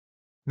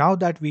Now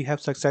that we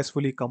have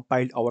successfully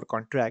compiled our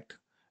contract,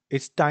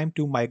 it's time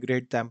to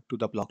migrate them to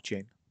the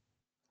blockchain.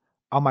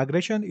 A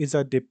migration is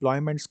a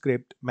deployment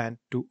script meant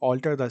to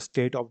alter the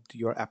state of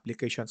your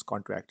application's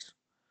contracts,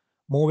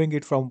 moving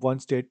it from one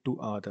state to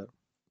another.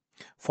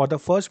 For the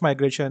first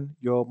migration,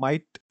 you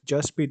might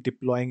just be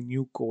deploying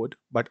new code,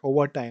 but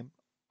over time,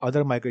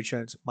 other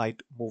migrations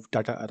might move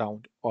data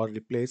around or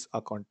replace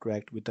a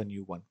contract with a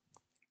new one.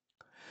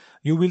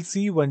 You will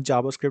see one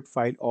JavaScript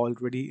file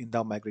already in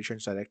the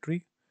migrations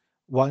directory,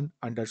 one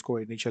underscore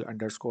initial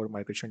underscore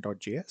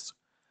migration.js.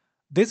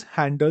 This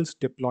handles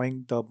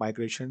deploying the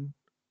migration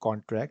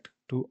contract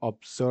to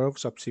observe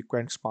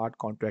subsequent smart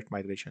contract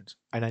migrations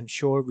and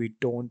ensure we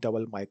don't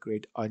double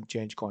migrate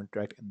unchanged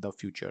contract in the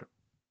future.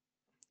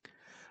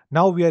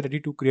 Now we are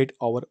ready to create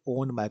our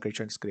own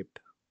migration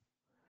script.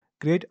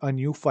 Create a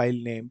new file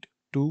named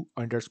to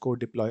underscore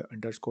deploy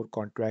underscore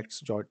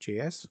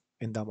contracts.js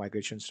in the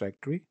migrations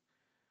directory,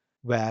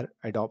 where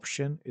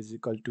adoption is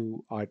equal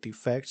to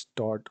artifacts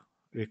dot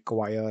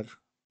require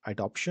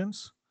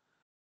adoptions.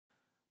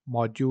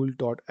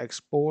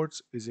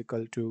 Module.exports is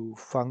equal to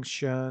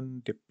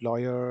function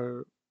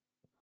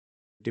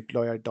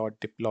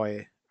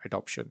deployer.deploy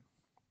adoption.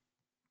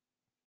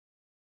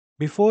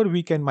 Before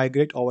we can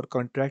migrate our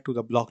contract to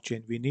the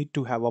blockchain, we need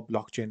to have a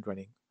blockchain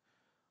running.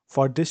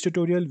 For this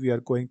tutorial, we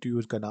are going to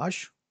use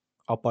Ganache,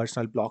 a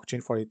personal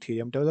blockchain for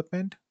Ethereum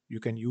development. You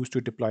can use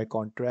to deploy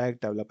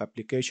contract, develop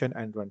application,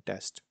 and run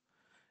tests.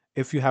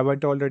 If you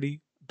haven't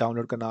already,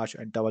 download Ganache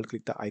and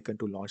double-click the icon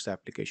to launch the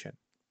application.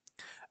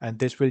 And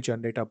this will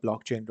generate a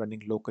blockchain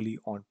running locally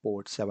on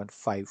port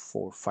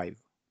 7545.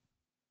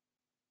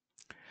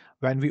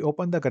 When we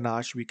open the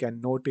Ganache, we can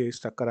notice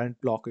the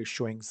current block is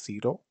showing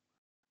 0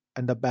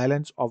 and the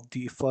balance of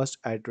the first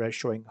address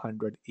showing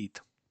 100 ETH.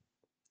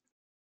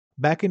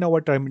 Back in our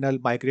terminal,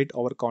 migrate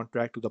our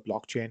contract to the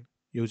blockchain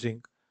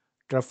using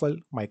Truffle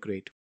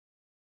Migrate.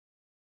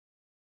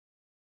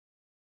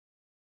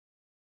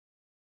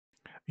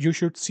 You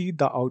should see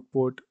the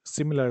output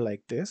similar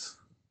like this.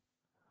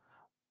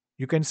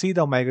 You can see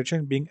the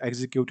migration being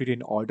executed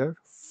in order,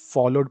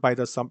 followed by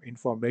some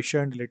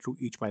information related to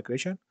each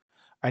migration,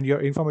 and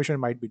your information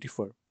might be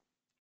different.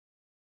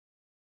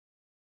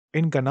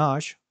 In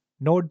Ganache,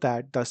 note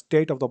that the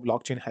state of the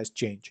blockchain has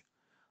changed.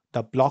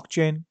 The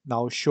blockchain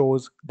now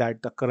shows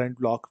that the current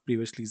block,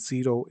 previously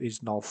 0,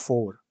 is now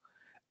 4.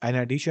 In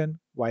addition,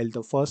 while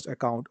the first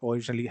account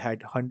originally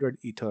had 100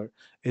 Ether,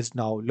 is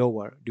now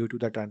lower due to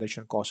the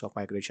transaction cost of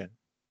migration.